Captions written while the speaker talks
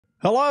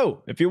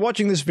Hello! If you're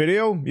watching this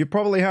video, you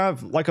probably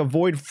have like a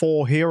Void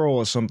 4 hero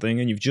or something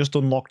and you've just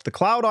unlocked the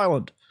Cloud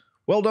Island.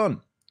 Well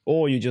done.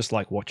 Or you just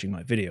like watching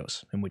my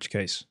videos, in which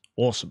case,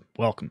 awesome,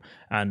 welcome.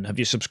 And have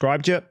you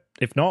subscribed yet?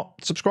 If not,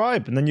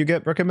 subscribe and then you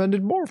get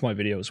recommended more of my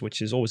videos,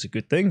 which is always a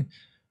good thing,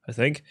 I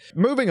think.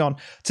 Moving on,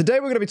 today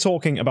we're going to be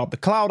talking about the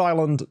Cloud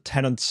Island,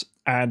 tenants,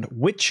 and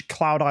which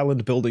Cloud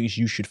Island buildings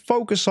you should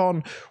focus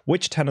on,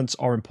 which tenants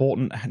are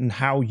important, and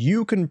how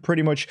you can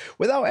pretty much,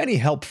 without any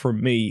help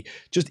from me,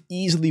 just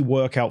easily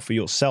work out for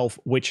yourself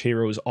which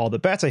heroes are the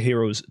better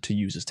heroes to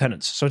use as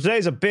tenants. So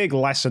today's a big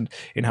lesson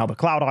in how the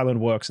Cloud Island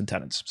works in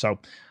tenants. So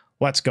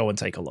let's go and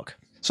take a look.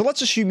 So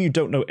let's assume you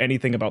don't know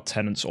anything about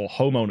tenants or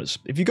homeowners.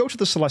 If you go to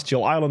the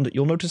Celestial Island,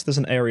 you'll notice there's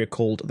an area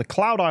called the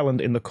Cloud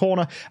Island in the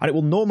corner, and it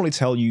will normally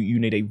tell you you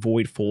need a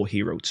Void 4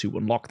 hero to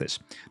unlock this.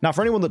 Now,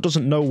 for anyone that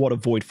doesn't know what a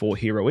Void 4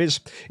 hero is,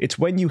 it's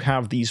when you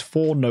have these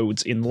 4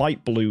 nodes in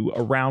light blue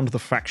around the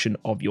faction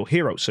of your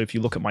hero. So if you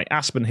look at my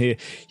Aspen here,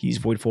 he's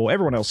Void 4,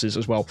 everyone else is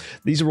as well.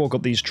 These are all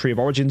got these Tree of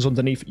Origins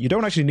underneath. You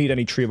don't actually need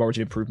any Tree of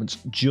Origin improvements,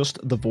 just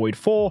the Void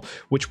 4,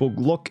 which will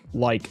look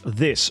like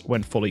this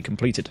when fully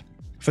completed.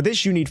 For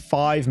this, you need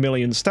 5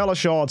 million Stellar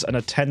Shards and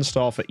a 10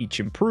 star for each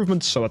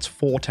improvement, so that's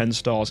 4 10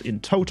 stars in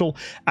total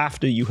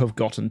after you have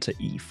gotten to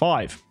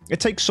E5.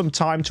 It takes some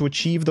time to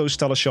achieve those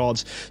Stellar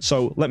Shards,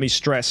 so let me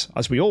stress,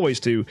 as we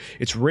always do,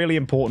 it's really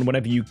important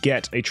whenever you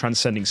get a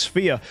Transcending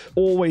Sphere,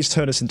 always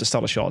turn this into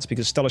Stellar Shards,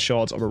 because Stellar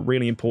Shards are a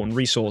really important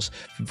resource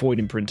for void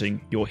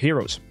imprinting your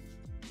heroes.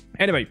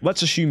 Anyway,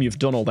 let's assume you've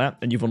done all that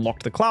and you've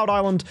unlocked the Cloud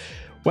Island.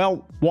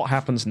 Well, what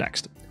happens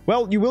next?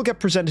 Well, you will get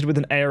presented with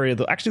an area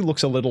that actually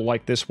looks a little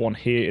like this one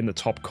here in the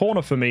top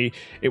corner for me.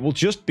 It will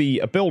just be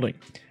a building.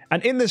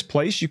 And in this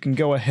place, you can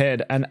go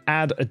ahead and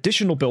add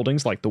additional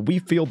buildings like the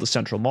wheat field, the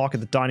central market,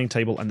 the dining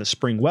table, and the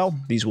spring well.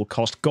 These will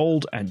cost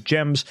gold and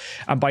gems.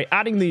 And by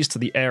adding these to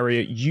the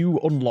area, you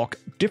unlock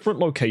different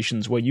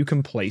locations where you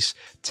can place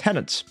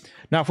tenants.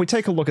 Now, if we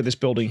take a look at this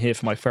building here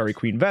for my Fairy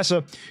Queen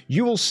Vesa,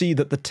 you will see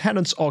that the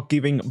tenants are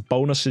giving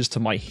bonuses to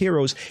my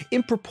heroes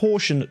in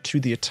proportion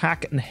to the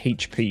attack and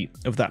HP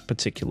of that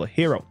particular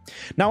hero.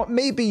 Now, it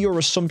may be your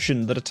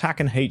assumption that attack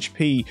and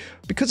HP,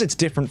 because it's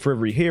different for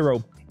every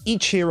hero,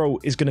 each hero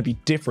is going to be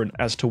different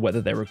as to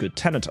whether they're a good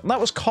tenant. And that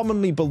was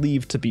commonly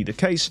believed to be the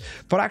case,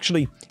 but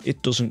actually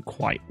it doesn't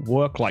quite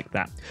work like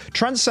that.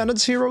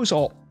 Transcendence heroes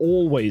are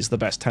always the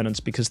best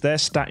tenants because their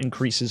stat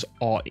increases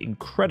are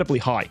incredibly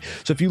high.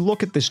 So if you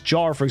look at this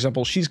jar, for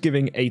example, she's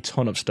giving a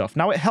ton of stuff.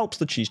 Now it helps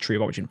that she's Tree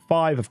of Origin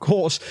 5, of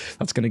course,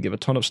 that's going to give a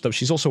ton of stuff.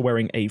 She's also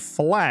wearing a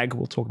flag.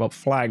 We'll talk about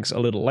flags a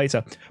little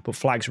later, but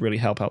flags really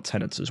help out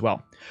tenants as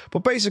well.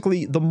 But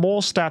basically, the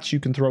more stats you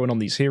can throw in on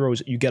these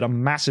heroes, you get a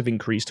massive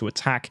increase to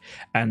attack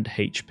and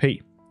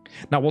HP.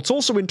 Now, what's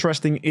also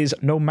interesting is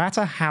no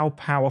matter how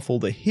powerful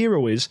the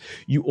hero is,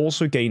 you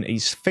also gain a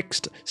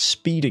fixed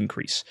speed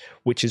increase,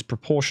 which is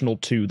proportional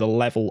to the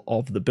level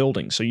of the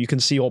building. So you can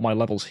see all my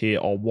levels here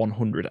are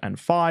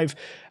 105,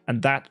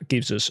 and that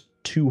gives us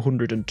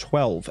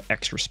 212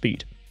 extra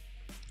speed.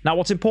 Now,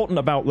 what's important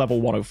about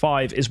level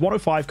 105 is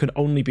 105 can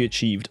only be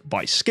achieved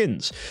by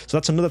skins. So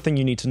that's another thing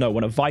you need to know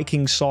when a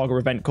Viking Saga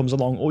event comes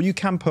along, or you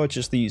can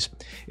purchase these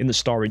in the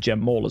Starry Gem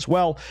Mall as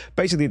well.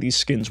 Basically, these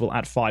skins will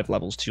add 5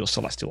 levels to your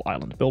Celestial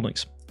Island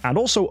buildings. And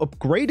also,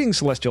 upgrading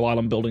Celestial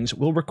Island buildings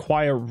will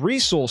require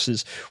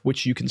resources,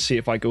 which you can see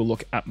if I go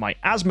look at my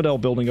Asmodel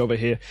building over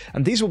here,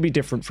 and these will be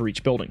different for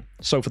each building.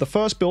 So for the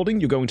first building,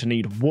 you're going to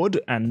need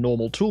wood and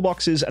normal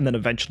toolboxes, and then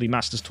eventually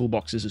Master's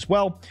toolboxes as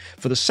well.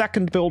 For the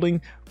second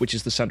building, which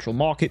is the central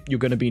market, you're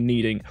going to be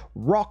needing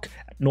rock,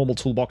 normal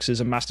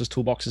toolboxes, and Master's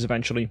toolboxes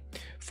eventually.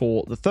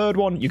 For the third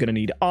one, you're going to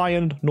need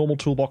iron, normal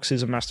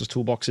toolboxes, and Master's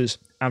toolboxes.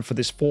 And for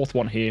this fourth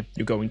one here,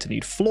 you're going to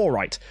need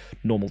fluorite,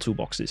 normal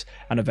toolboxes,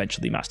 and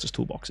eventually Master's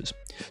toolboxes.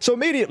 So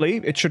immediately,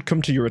 it should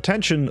come to your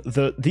attention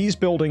that these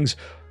buildings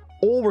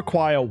all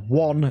require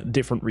one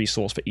different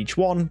resource for each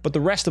one, but the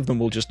rest of them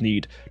will just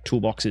need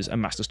toolboxes and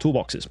Master's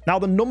toolboxes. Now,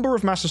 the number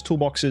of Master's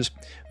toolboxes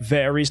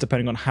varies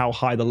depending on how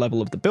high the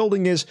level of the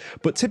building is,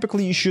 but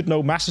typically you should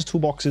know Master's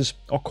toolboxes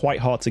are quite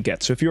hard to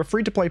get. So if you're a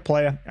free-to-play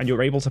player and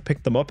you're able to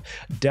pick them up,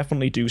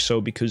 definitely do so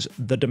because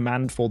the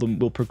demand for them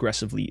will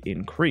progressively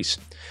increase.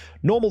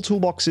 Normal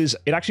toolboxes,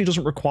 it actually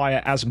doesn't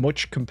require as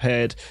much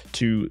compared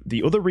to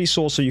the other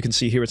resource. So you can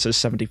see here it says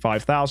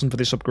 75,000 for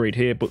this upgrade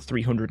here, but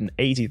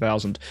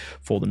 380,000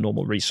 for the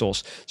normal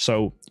resource.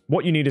 So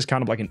what you need is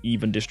kind of like an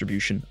even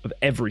distribution of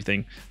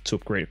everything to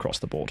upgrade across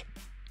the board.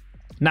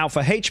 Now,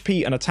 for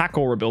HP and attack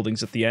aura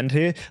buildings at the end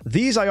here,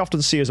 these I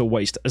often see as a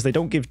waste, as they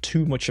don't give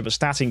too much of a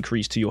stat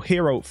increase to your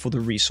hero for the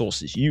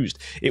resources used.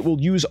 It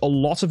will use a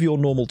lot of your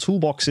normal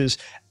toolboxes,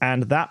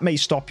 and that may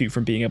stop you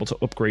from being able to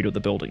upgrade other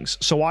buildings.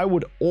 So I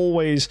would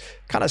always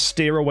kind of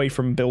steer away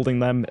from building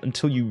them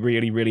until you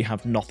really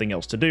have nothing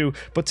else to do,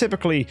 but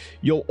typically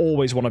you'll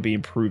always want to be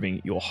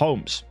improving your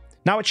homes.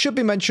 Now, it should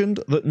be mentioned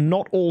that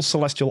not all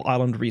Celestial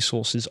Island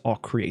resources are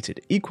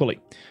created equally.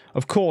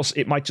 Of course,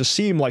 it might just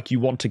seem like you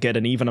want to get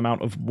an even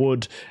amount of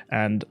wood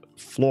and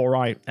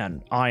fluorite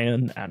and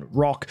iron and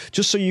rock,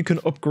 just so you can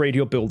upgrade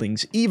your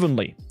buildings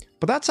evenly.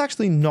 But that's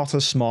actually not a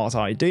smart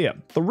idea.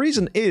 The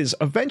reason is,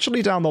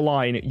 eventually down the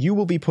line, you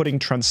will be putting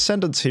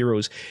Transcendence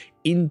heroes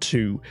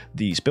into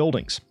these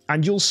buildings.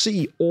 And you'll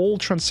see all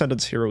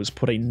Transcendence heroes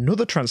put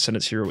another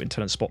Transcendence hero in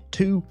Tenant Spot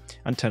 2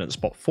 and Tenant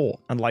Spot 4.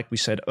 And like we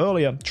said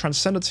earlier,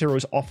 Transcendence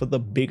heroes offer the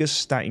biggest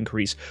stat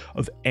increase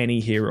of any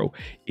hero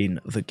in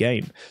the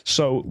game.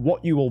 So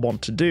what you will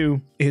want to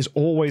do is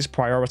always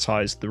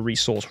prioritize the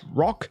resource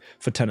Rock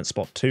for Tenant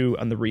Spot 2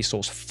 and the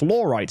resource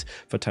Fluorite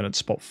for Tenant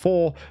Spot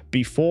 4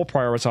 before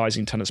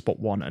prioritizing Tenant Spot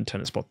 1 and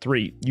Tenant Spot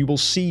 3. You will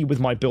see with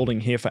my building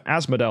here for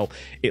Asmodel,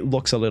 it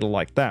looks a little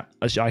like that,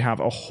 as I have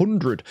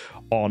 100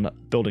 on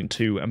building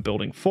 2 and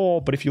building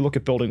 4, but if you look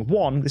at building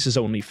 1, this is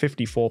only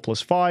 54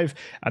 plus 5,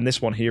 and this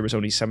one here is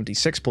only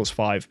 76 plus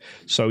 5,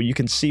 so you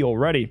can see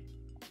already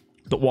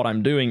that what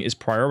I'm doing is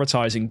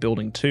prioritizing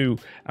building 2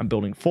 and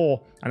building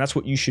 4, and that's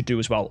what you should do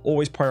as well.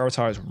 Always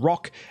prioritize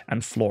Rock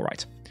and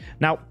Fluorite.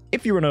 Now,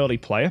 if you're an early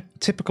player,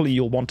 typically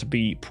you'll want to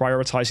be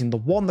prioritizing the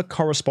one that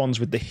corresponds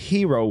with the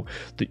hero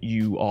that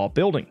you are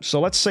building. So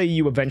let's say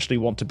you eventually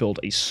want to build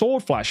a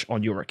Sword Flash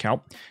on your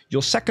account.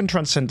 Your second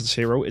Transcendence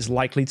hero is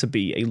likely to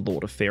be a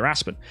Lord of Fear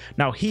Aspen.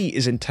 Now, he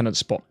is in Tenant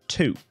Spot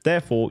 2,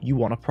 therefore you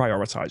want to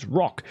prioritize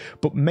Rock.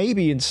 But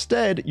maybe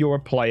instead you're a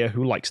player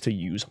who likes to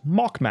use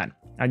Mockman.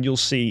 And you'll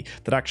see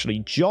that actually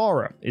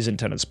Jara is in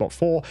Tenant Spot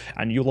 4,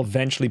 and you'll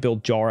eventually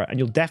build Jara, and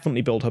you'll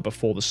definitely build her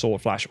before the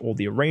Sword Flash or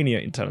the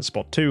Arania in Tenant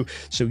Spot 2,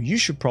 so you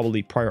should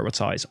probably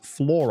prioritize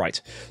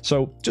Fluorite.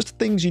 So just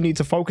things you need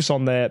to focus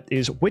on there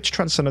is which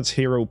Transcendence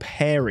hero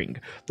pairing,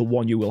 the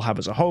one you will have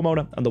as a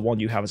homeowner and the one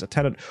you have as a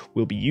tenant,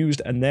 will be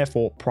used, and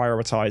therefore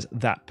prioritize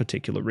that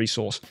particular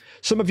resource.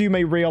 Some of you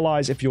may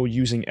realize if you're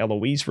using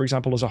Eloise, for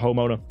example, as a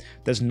homeowner,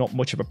 there's not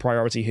much of a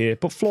priority here,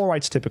 but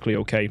Fluorite's typically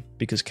okay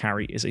because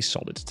Carrie is a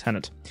solid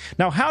tenant.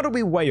 Now, how do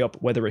we weigh up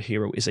whether a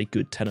hero is a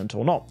good tenant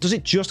or not? Does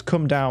it just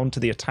come down to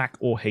the attack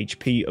or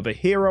HP of a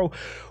hero?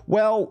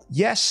 Well,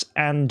 yes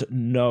and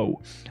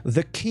no.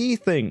 The key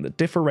thing that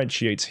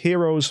differentiates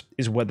heroes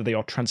is whether they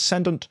are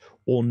transcendent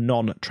or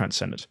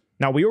non-transcendent.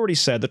 Now, we already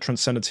said that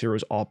Transcendence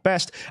heroes are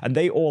best, and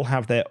they all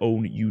have their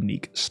own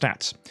unique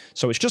stats.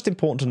 So it's just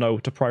important to know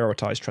to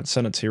prioritize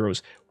Transcendence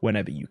heroes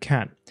whenever you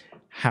can.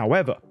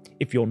 However,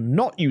 if you're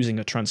not using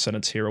a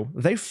Transcendence hero,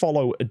 they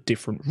follow a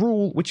different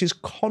rule, which is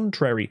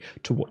contrary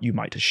to what you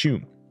might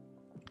assume.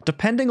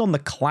 Depending on the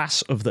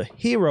class of the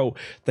hero,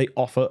 they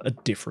offer a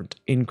different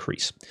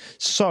increase.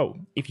 So,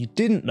 if you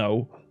didn't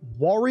know,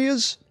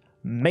 warriors,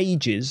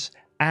 mages,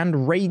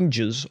 and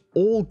rangers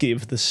all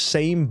give the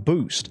same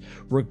boost,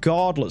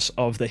 regardless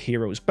of the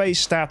hero's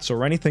base stats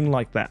or anything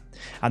like that.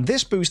 And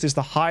this boost is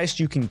the highest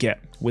you can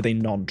get with a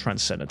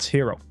non-Transcendence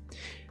hero.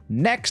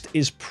 Next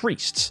is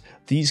priests.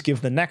 These give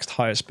the next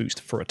highest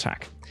boost for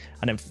attack.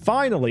 And then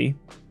finally,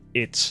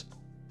 it's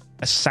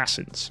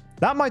assassins.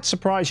 That might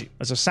surprise you,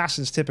 as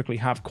assassins typically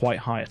have quite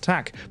high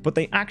attack, but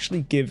they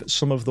actually give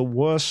some of the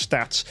worst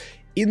stats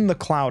in the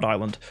Cloud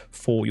Island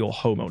for your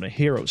homeowner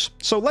heroes.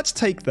 So let's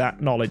take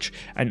that knowledge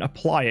and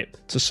apply it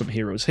to some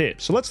heroes here.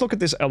 So let's look at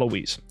this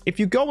Eloise. If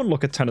you go and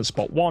look at Tenant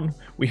Spot 1,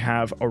 we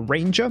have a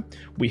ranger,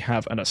 we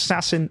have an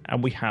assassin,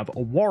 and we have a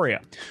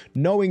warrior.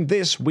 Knowing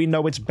this, we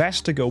know it's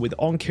best to go with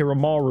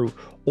Onkiramaru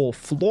or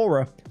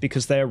Flora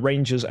because they're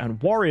rangers and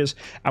warriors,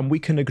 and we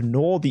can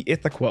ignore the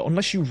Ithaca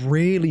unless you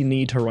really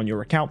need her on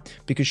your account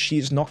because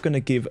she's not going to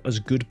give as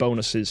good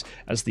bonuses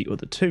as the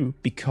other two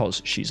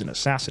because she's an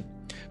assassin.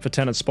 For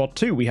Tenant Spot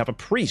 2, we have a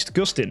priest,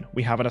 Gustin,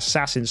 we have an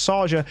assassin,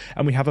 Sarja,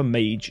 and we have a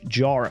mage,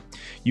 Jara.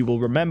 You will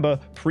remember,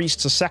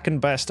 priests are second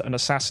best and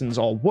assassins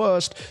are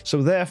worst,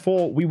 so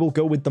therefore we will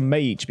go with the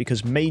mage,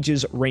 because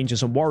mages,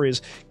 rangers, and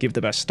warriors give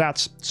the best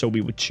stats, so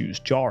we would choose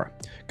Jara.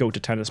 Go to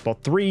Tenant Spot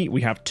 3,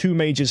 we have two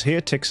mages here,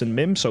 Tix and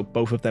Mim, so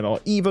both of them are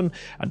even,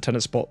 and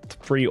Tenant Spot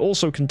 3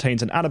 also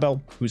contains an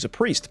Annabelle, who's a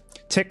priest.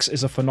 Tix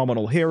is a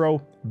phenomenal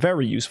hero,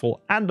 very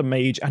useful, and a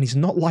mage, and he's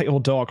not light or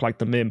dark like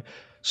the Mim,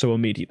 so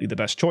immediately the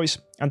best choice.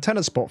 And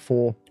Tenant Spot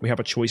 4, we have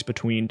a choice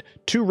between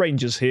two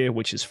rangers here,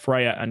 which is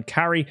Freya and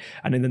Carrie,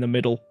 and in the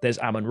middle, there's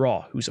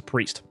Amon-Ra, who's a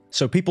priest.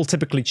 So people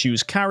typically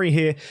choose Carrie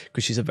here,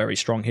 because she's a very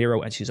strong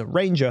hero and she's a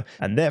ranger,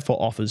 and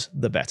therefore offers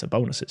the better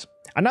bonuses.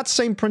 And that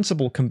same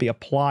principle can be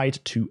applied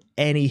to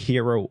any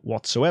hero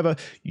whatsoever.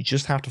 You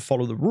just have to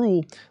follow the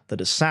rule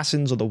that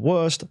assassins are the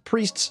worst,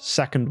 priests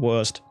second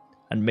worst,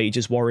 and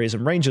mages, warriors,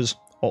 and rangers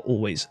are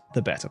always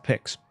the better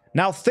picks.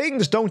 Now,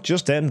 things don't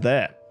just end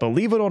there.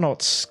 Believe it or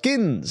not,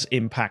 skins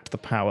impact the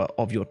power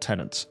of your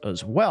tenants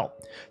as well.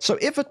 So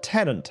if a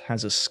tenant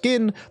has a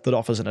skin that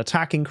offers an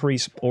attack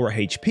increase or a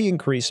HP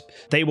increase,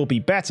 they will be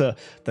better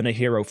than a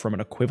hero from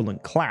an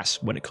equivalent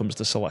class when it comes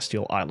to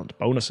Celestial Island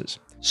bonuses.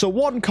 So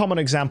one common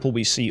example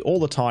we see all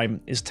the time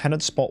is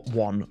Tenant Spot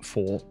 1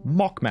 for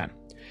Mockman.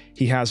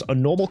 He has a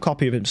normal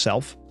copy of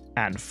himself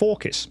and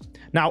Forkis.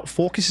 Now,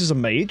 Forkis is a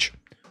mage,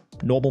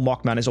 normal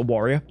Mockman is a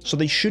warrior, so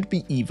they should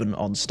be even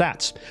on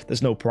stats.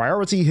 There's no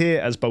priority here,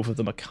 as both of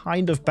them are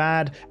kind of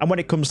bad, and when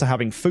it comes to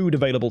having food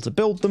available to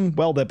build them,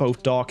 well, they're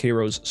both dark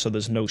heroes, so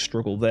there's no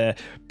struggle there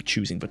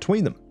choosing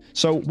between them.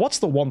 So what's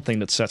the one thing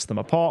that sets them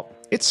apart?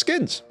 It's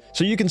skins.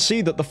 So you can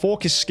see that the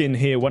Forkis skin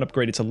here, when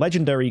upgraded to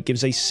Legendary,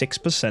 gives a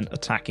 6%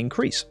 attack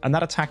increase, and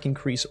that attack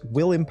increase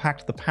will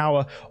impact the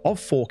power of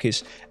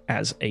Forkis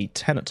as a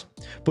tenant.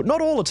 But not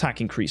all attack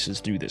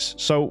increases do this.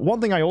 So one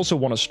thing I also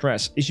want to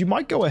stress is you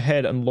might go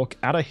ahead and look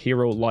at a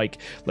hero like,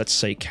 let's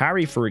say,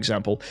 Carrie, for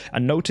example,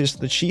 and notice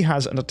that she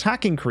has an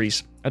attack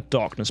increase at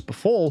Darkness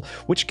Befall,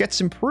 which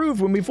gets improved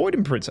when we Void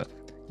Imprint her.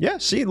 Yeah,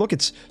 see, look,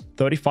 it's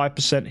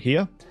 35%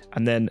 here,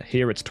 and then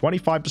here it's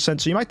 25%,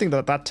 so you might think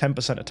that that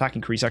 10% attack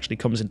increase actually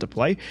comes into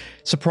play.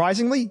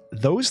 Surprisingly,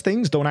 those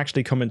things don't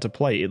actually come into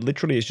play. It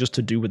literally is just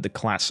to do with the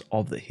class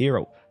of the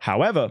hero.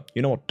 However,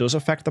 you know what does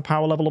affect the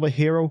power level of a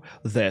hero?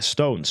 Their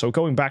stone. So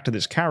going back to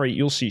this Carrie,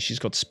 you'll see she's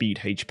got speed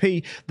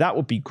HP. That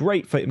would be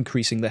great for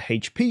increasing the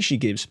HP she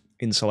gives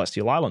in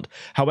Celestial Island.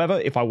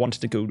 However, if I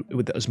wanted to go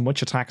with as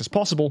much attack as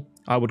possible,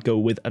 I would go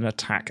with an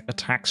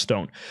attack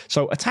stone.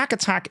 So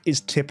attack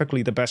is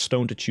typically the best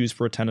stone to choose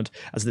for a tenant,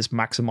 as this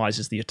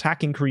maximizes the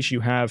attack increase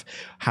you have.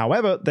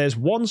 However, there's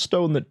one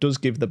stone that does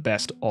give the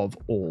best of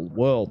all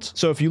worlds.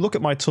 So if you look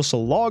at my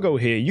Tussalago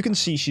here, you can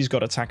see she's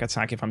got attack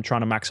if I'm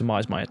trying to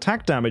maximize my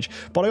attack damage,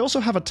 but I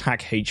also have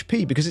attack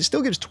HP because it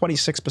still gives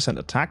 26%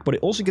 attack, but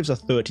it also gives a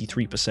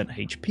 33%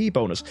 HP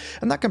bonus,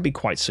 and that can be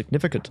quite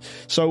significant.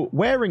 So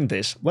wearing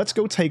this, let's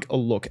go take a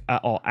look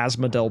at our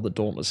Asmodel the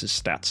Dauntless's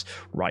stats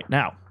right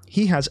now.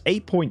 He has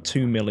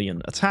 8.2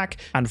 million attack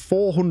and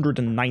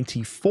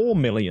 494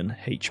 million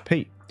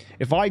HP.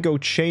 If I go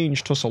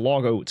change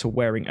Tussalago to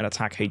wearing an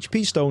attack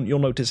HP stone, you'll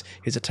notice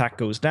his attack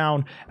goes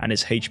down and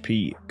his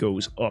HP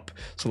goes up.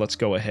 So let's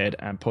go ahead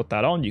and put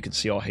that on. You can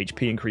see our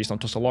HP increased on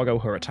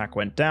Tussalago, her attack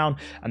went down.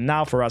 And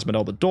now for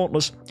Asmodel the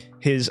Dauntless,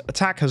 his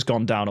attack has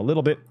gone down a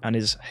little bit and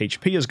his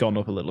HP has gone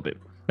up a little bit.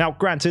 Now,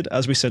 granted,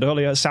 as we said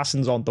earlier,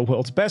 Assassins aren't the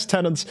world's best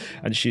tenants,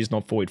 and she's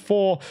not Void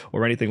 4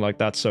 or anything like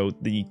that, so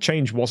the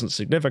change wasn't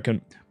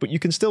significant, but you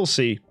can still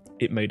see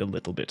it made a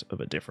little bit of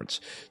a difference.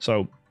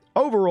 So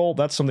overall,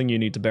 that's something you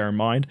need to bear in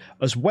mind.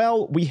 As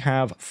well, we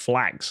have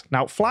flags.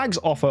 Now, flags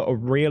offer a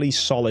really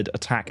solid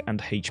attack and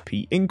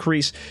HP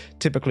increase,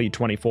 typically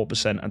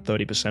 24% and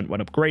 30% when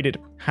upgraded.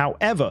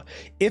 However,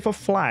 if a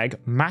flag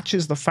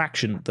matches the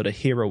faction that a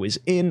hero is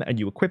in and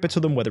you equip it to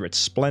them, whether it's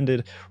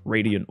Splendid,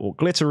 Radiant, or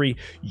Glittery,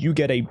 you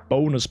get a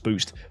bonus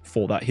boost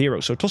for that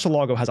hero. So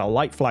Tussalago has a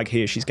light flag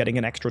here. She's getting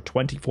an extra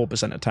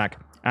 24% attack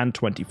and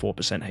 24%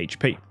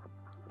 HP.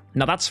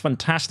 Now that's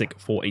fantastic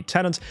for a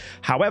tenant,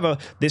 however,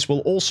 this will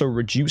also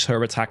reduce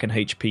her attack and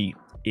HP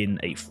in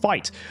a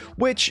fight,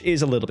 which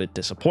is a little bit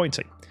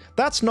disappointing.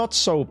 That's not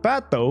so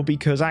bad though,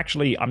 because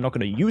actually I'm not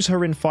going to use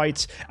her in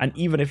fights, and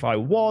even if I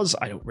was,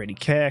 I don't really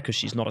care because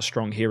she's not a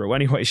strong hero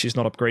anyway, she's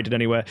not upgraded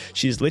anywhere,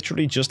 she's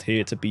literally just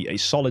here to be a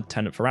solid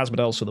tenant for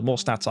Asmodel, so the more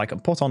stats I can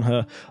put on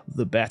her,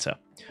 the better.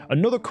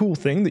 Another cool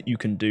thing that you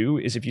can do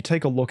is if you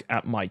take a look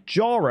at my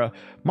Jara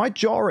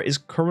is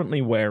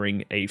currently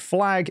wearing a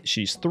flag.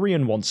 She's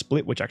 3-in-1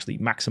 split, which actually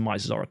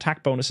maximizes our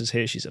attack bonuses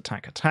here. She's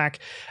attack,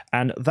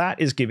 and that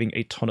is giving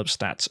a ton of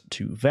stats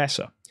to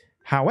Vesa.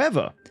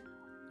 However,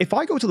 if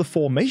I go to the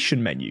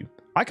formation menu,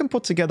 I can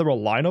put together a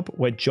lineup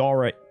where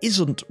Jara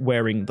isn't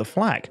wearing the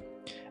flag,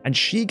 and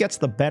she gets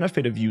the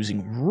benefit of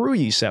using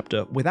Rui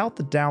Scepter without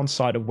the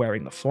downside of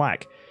wearing the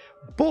flag.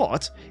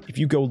 But if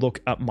you go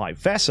look at my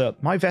Vesa's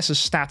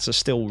stats are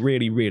still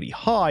really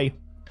high,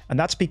 and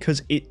that's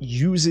because it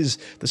uses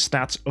the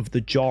stats of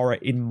the Jara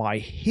in my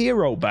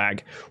hero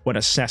bag when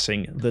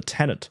assessing the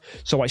tenant.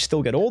 So I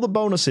still get all the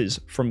bonuses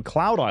from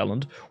Cloud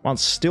Island while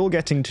still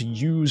getting to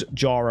use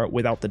Jara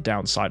without the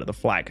downside of the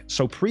flag.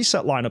 So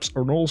preset lineups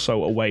are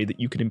also a way that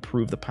you can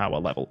improve the power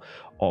level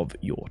of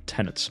your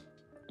tenants.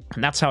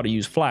 And that's how to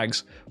use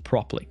flags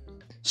properly.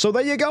 So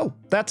there you go.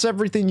 That's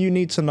everything you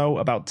need to know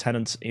about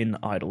tenants in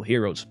Idle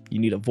Heroes. You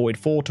need a Void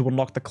 4 to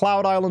unlock the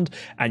Cloud Island,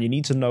 and you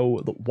need to know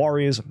that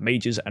warriors,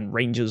 mages, and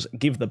rangers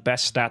give the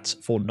best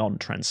stats for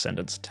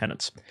non-transcendent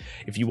tenants.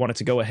 If you wanted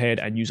to go ahead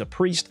and use a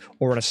priest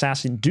or an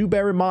assassin, do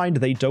bear in mind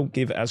they don't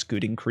give as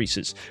good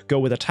increases. Go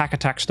with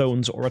attack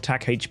stones or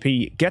attack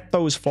HP, get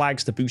those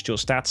flags to boost your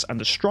stats, and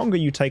the stronger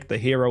you take the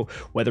hero,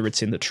 whether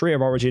it's in the Tree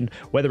of Origin,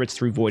 whether it's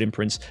through Void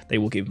Imprints, they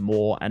will give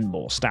more and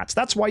more stats.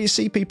 That's why you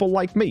see people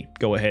like me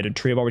go ahead and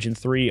Tree of Origin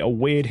 3 a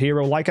weird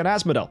hero like an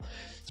Asmodel.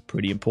 It's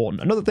pretty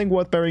important. Another thing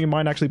worth bearing in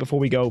mind actually before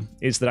we go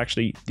is that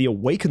actually the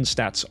awaken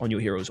stats on your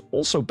heroes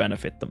also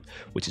benefit them,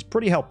 which is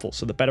pretty helpful.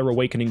 So the better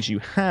awakenings you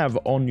have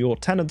on your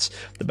tenants,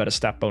 the better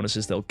stat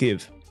bonuses they'll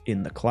give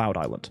in the Cloud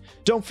Island.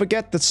 Don't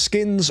forget that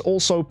skins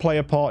also play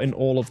a part in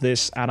all of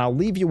this, and I'll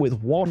leave you with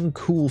one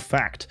cool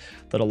fact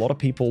that a lot of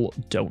people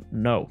don't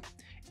know.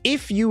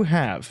 If you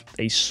have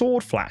a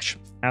Sword Flash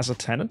as a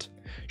tenant,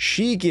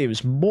 she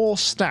gives more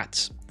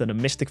stats than a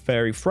Mystic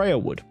Fairy Freya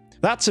would.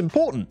 That's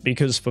important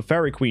because for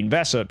Fairy Queen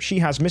Vesa, she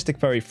has Mystic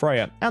Fairy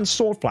Freya and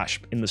Sword Flash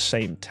in the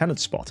same tenant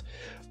spot.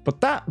 But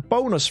that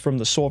bonus from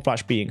the Sword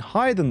Flash being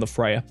higher than the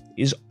Freya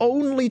is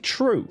only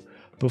true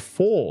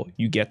before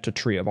you get to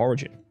Tree of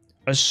Origin.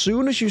 As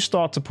soon as you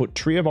start to put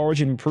Tree of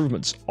Origin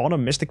improvements on a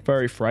Mystic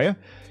Fairy Freya,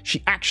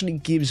 she actually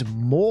gives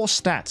more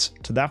stats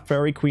to that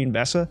Fairy Queen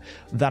Vesa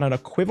than an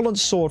equivalent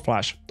Sword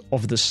Flash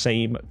of the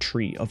same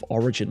Tree of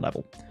Origin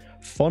level.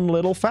 Fun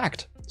little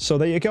fact. So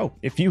there you go.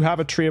 If you have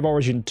a Tree of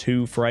Origin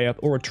 2 Freya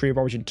or a Tree of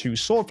Origin 2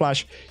 Sword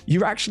Flash,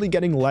 you're actually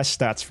getting less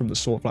stats from the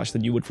Sword Flash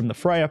than you would from the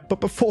Freya,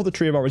 but before the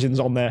Tree of Origin's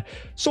on there,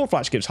 Sword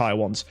Flash gives higher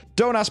ones.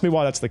 Don't ask me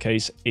why that's the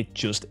case, it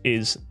just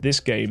is. This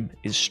game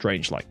is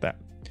strange like that.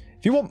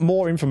 If you want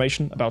more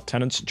information about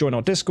Tenants, join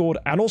our Discord,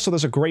 and also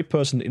there's a great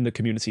person in the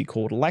community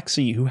called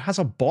Lexi who has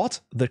a bot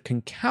that can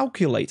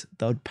calculate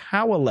the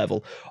power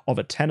level of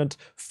a tenant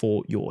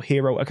for your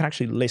hero. It can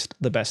actually list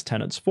the best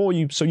tenants for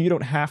you, so you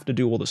don't have to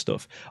do all the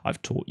stuff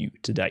I've taught you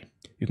today.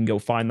 You can go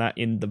find that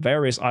in the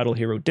various Idle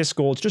Hero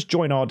Discords. Just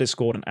join our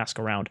Discord and ask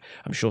around.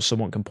 I'm sure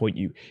someone can point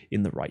you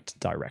in the right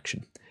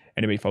direction.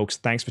 Anyway, folks,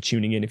 thanks for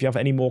tuning in. If you have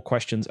any more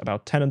questions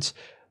about Tenants,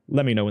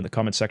 let me know in the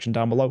comment section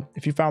down below.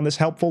 If you found this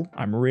helpful,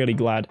 I'm really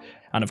glad.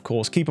 And of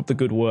course, keep up the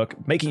good work,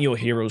 making your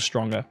heroes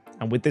stronger.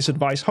 And with this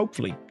advice,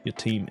 hopefully, your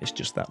team is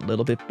just that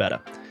little bit better.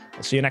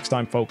 I'll see you next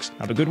time, folks.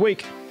 Have a good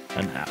week,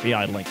 and happy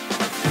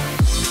idling.